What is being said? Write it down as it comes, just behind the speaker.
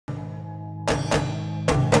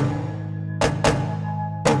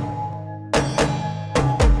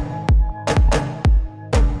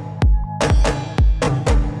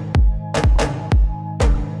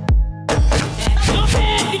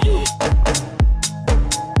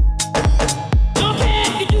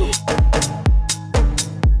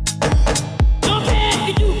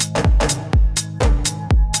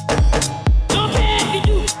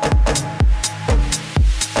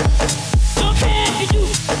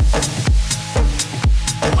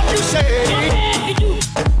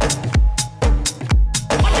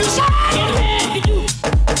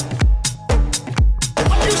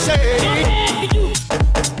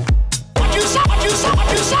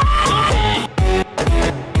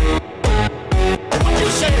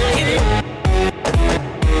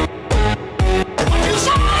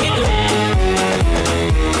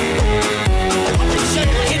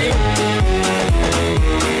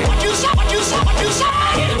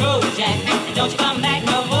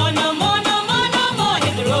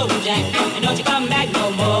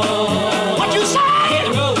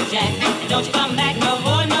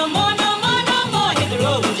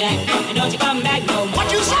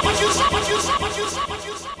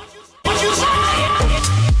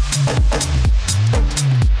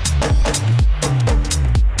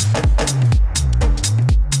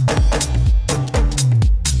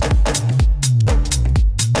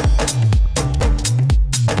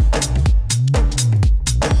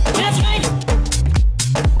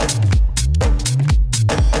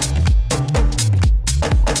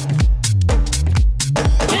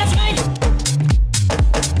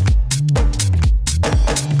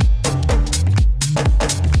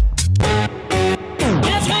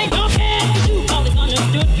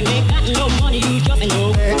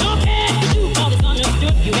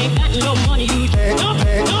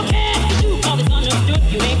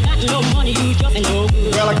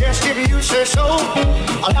guess if you say so,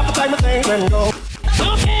 I'll have to pack my things and go.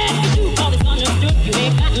 Don't care if you do all this understood. You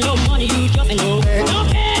ain't got no money, you just ain't no. Don't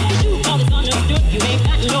care if you do all this understood. You ain't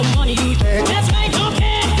got no money, you just. That's right. Don't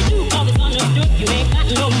care if you do all this understood. You ain't got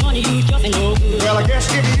no money, you just ain't no. Well, I guess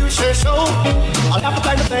if you say so, I'll have to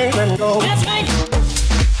pack my things and go. That's right.